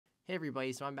Hey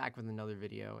everybody, so I'm back with another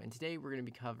video, and today we're going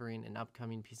to be covering an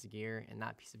upcoming piece of gear, and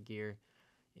that piece of gear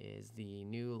is the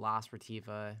new La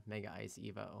Sportiva Mega Ice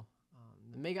EVO.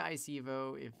 The Mega Ice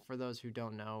EVO, for those who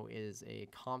don't know, is a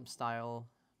comp style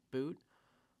boot.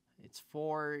 It's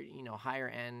for, higher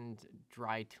end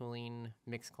dry tooling,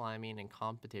 mixed climbing, and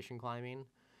competition climbing.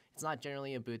 It's not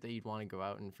generally a boot that you'd want to go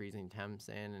out in freezing temps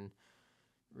in and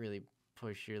really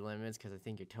push your limits, because I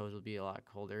think your toes will be a lot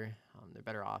colder. They're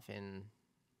better off in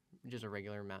just a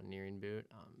regular mountaineering boot.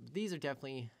 These are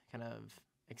definitely kind of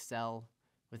excel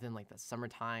within like the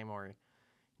summertime or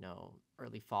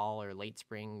early fall or late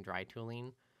spring dry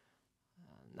tooling.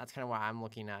 That's kind of why I'm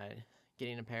looking at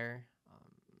getting a pair.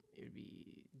 It would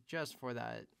be just for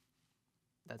that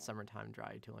summertime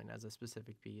dry tooling as a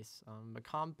specific piece. But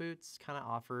comp boots kind of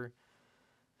offer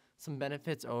some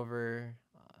benefits over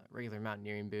regular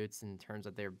mountaineering boots in terms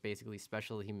that they're basically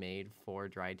specially made for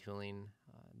dry tooling.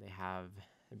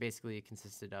 It basically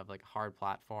consisted of like a hard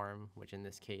platform, which in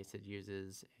this case it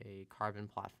uses a carbon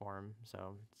platform,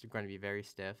 so it's going to be very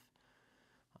stiff.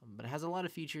 But it has a lot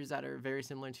of features that are very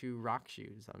similar to rock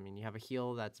shoes. I mean, you have a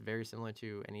heel that's very similar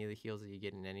to any of the heels that you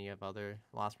get in any of other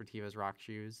La Sportiva's rock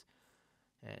shoes,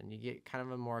 and you get kind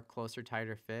of a more closer,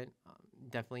 tighter fit.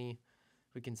 Definitely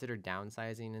would consider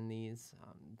downsizing in these.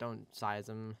 Don't size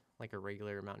them like a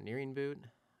regular mountaineering boot,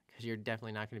 because you're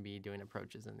definitely not going to be doing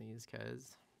approaches in these,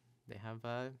 because they have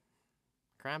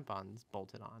crampons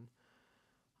bolted on.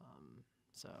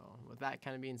 So with that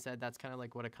kind of being said, that's kind of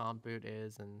like what a comp boot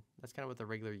is, and that's kind of what the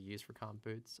regular use for comp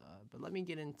boots. But let me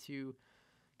get into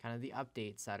kind of the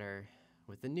updates that are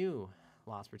with the new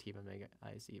La Sportiva Mega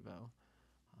Ice EVO.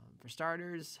 For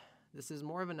starters, this is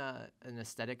more of an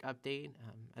aesthetic update,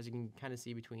 as you can kind of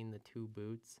see between the two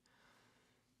boots.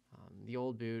 The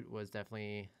old boot was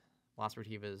definitely La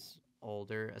Sportiva's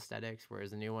older aesthetics, whereas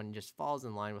the new one just falls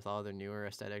in line with all their newer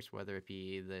aesthetics, whether it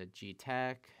be the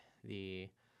G-Tech, the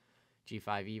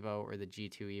G5 EVO, or the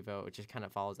G2 EVO. It just kind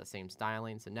of follows that same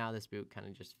styling. So now this boot kind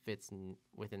of just fits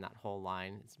within that whole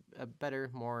line. It's a better,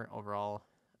 more overall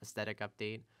aesthetic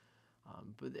update,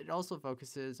 but it also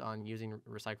focuses on using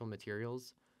recycled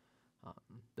materials.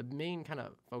 The main kind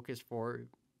of focus for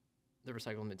the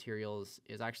recycled materials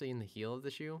is actually in the heel of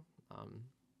the shoe.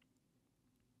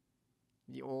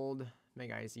 The old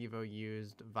Mega Ice EVO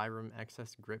used Vibram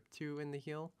Excess Grip 2 in the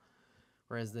heel,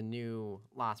 whereas the new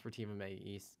La Sportiva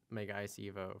Mega Ice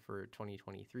EVO for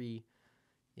 2023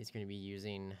 is going to be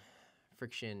using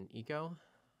Friction Eco.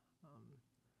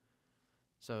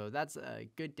 So that's a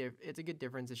good it's a good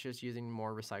difference. It's just using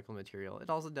more recycled material. It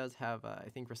also does have, I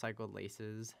think, recycled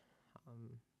laces,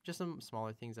 just some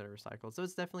smaller things that are recycled. So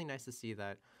it's definitely nice to see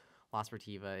that La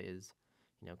Sportiva is,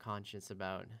 conscious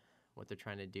about what they're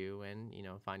trying to do, and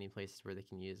finding places where they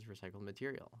can use recycled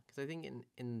material. Because I think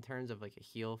in terms of like a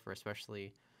heel for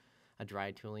especially a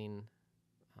dry tooling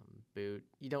boot,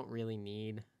 you don't really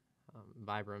need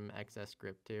Vibram Excess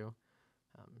Grip 2.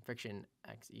 Friction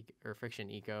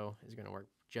Eco is going to work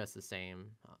just the same.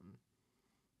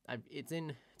 It's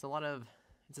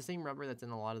the same rubber that's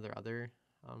in a lot of their other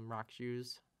rock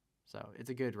shoes, so it's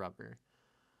a good rubber.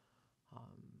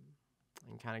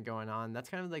 And kind of going on, that's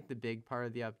kind of like the big part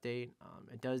of the update.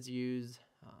 It does use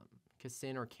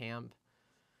Cassin or Camp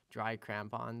dry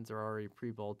crampons are already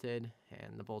pre-bolted,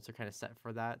 and the bolts are kind of set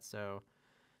for that. So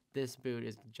this boot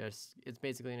is it's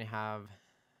basically going to have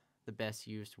the best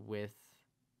use with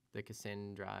the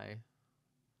Cassin dry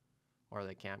or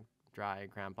the Camp dry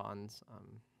crampons.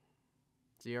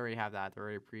 So you already have that. They're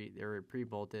already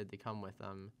pre-bolted. They come with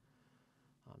them.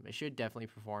 It should definitely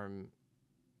perform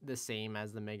the same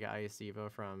as the Mega Ice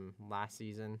EVO from last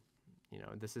season.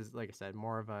 This is, like I said,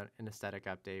 more of an aesthetic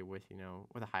update with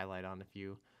a highlight on a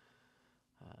few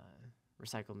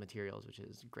recycled materials, which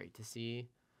is great to see.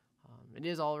 It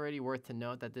is already worth to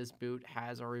note that this boot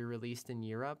has already released in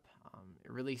Europe.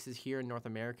 It releases here in North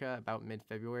America about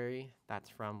mid-February. That's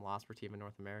from La Sportiva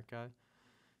North America.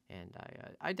 And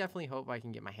I definitely hope I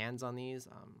can get my hands on these.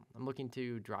 I'm looking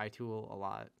to dry tool a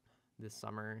lot this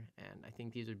summer, and I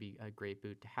think these would be a great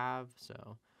boot to have, so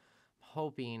I'm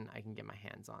hoping I can get my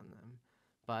hands on them.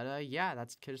 But yeah,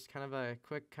 that's just kind of a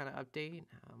quick kind of update.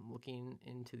 Looking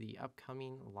into the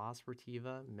upcoming La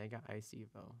Sportiva Mega Ice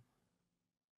EVO.